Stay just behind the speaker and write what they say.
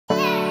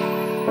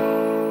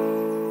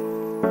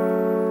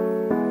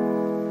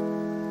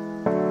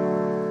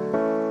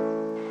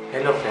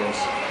Hello friends,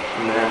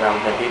 मेरा नाम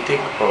है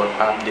ऋतिक और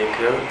आप देख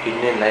रहे हो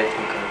इंडियन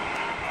लाइफहैकर।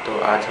 तो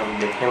आज हम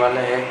देखने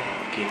वाले हैं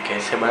कि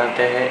कैसे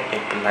बनाते हैं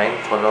एक लाइन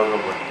फॉलो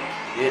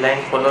रोबोट। ये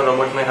लाइन फॉलो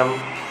रोबोट में हम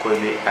कोई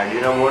भी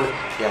आर्डिनो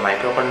बोर्ड या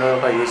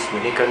माइक्रोकंट्रोलर का यूज़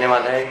नहीं करने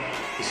वाला है।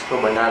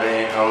 इसको बना रहे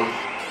हैं हम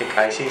एक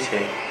आईसी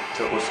से,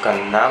 तो उसका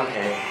नाम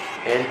है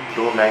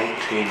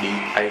L293D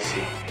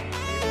आईसी।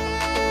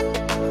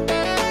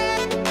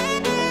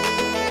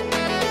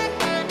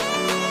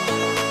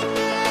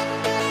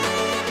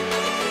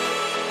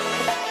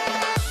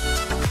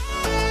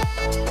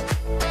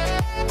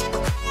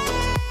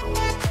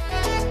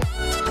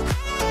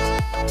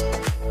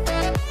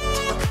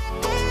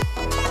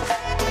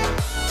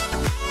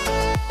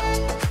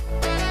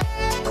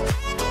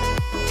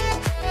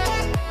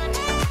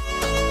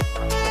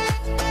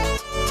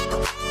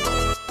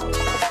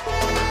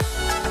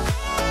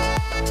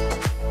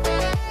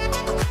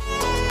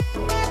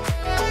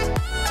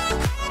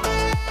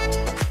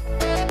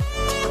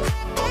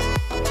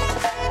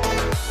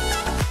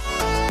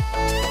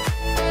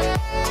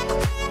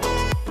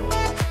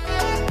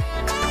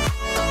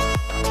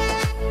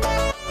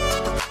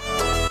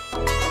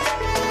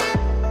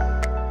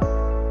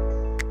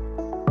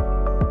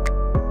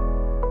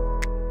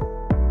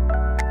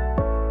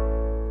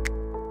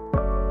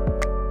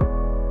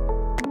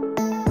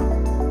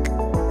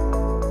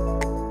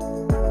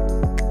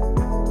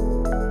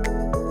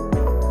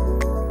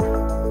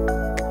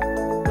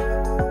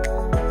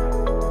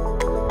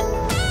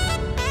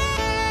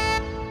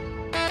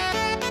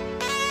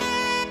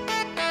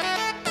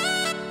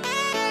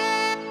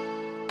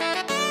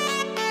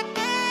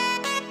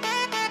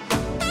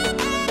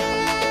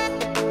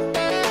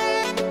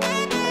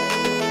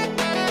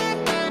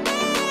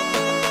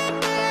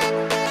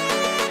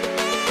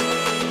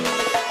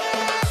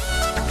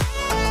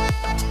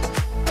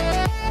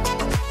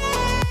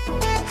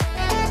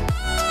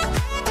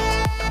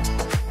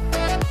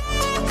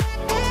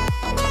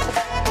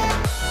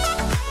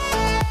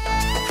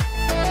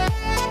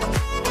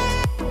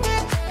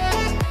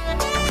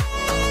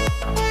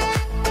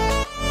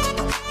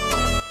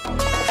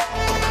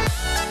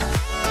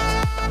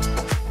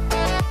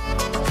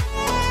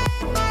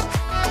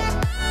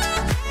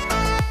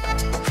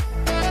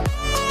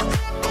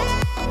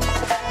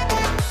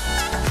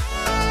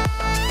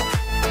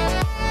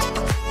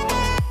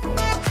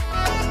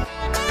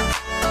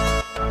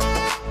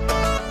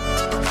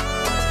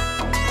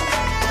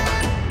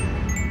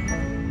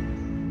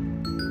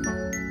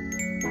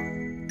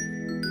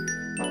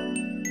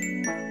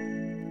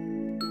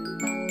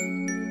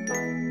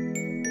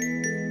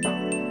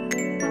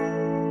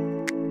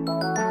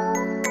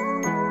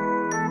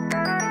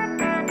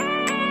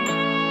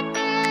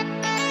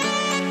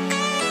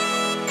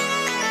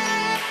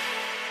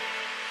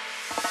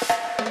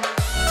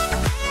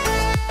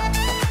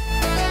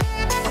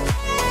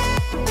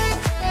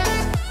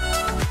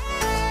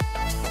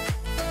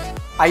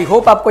 आई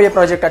होप आपको ये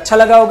प्रोजेक्ट अच्छा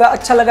लगा होगा।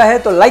 अच्छा लगा है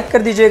तो लाइक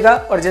कर दीजिएगा।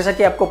 और जैसा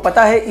कि आपको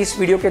पता है, इस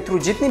वीडियो के थ्रू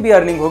जितनी भी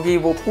अर्निंग होगी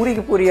वो पूरी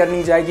की पूरी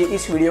अर्निंग जाएगी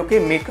इस वीडियो के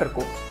मेकर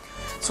को।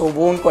 सो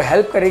वो उनको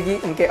हेल्प करेगी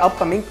उनके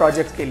अपकमिंग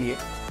प्रोजेक्ट के लिए।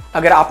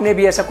 अगर आपने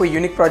भी ऐसा कोई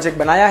यूनिक प्रोजेक्ट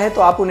बनाया है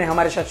तो आप उन्हें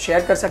हमारे साथ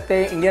शेयर कर सकते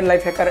हैं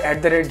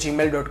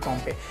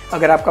indianlifehacker@gmail.com पे।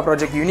 अगर आपका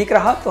प्रोजेक्ट यूनिक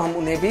रहा तो हम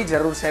उन्हें भी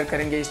जरूर शेयर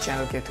करेंगे इस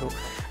चैनल के थ्रू।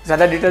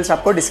 ज़्यादा डिटेल्स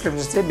आपको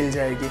डिस्क्रिप्शन से मिल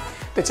जाएगी।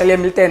 तो चलिए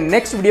मिलते हैं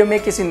नेक्स्ट वीडियो में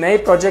किसी नए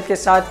प्रोजेक्ट के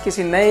साथ,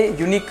 किसी नए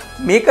यूनिक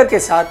मेकर के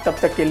साथ। तब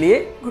तक के लिए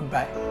गुड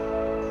बाय।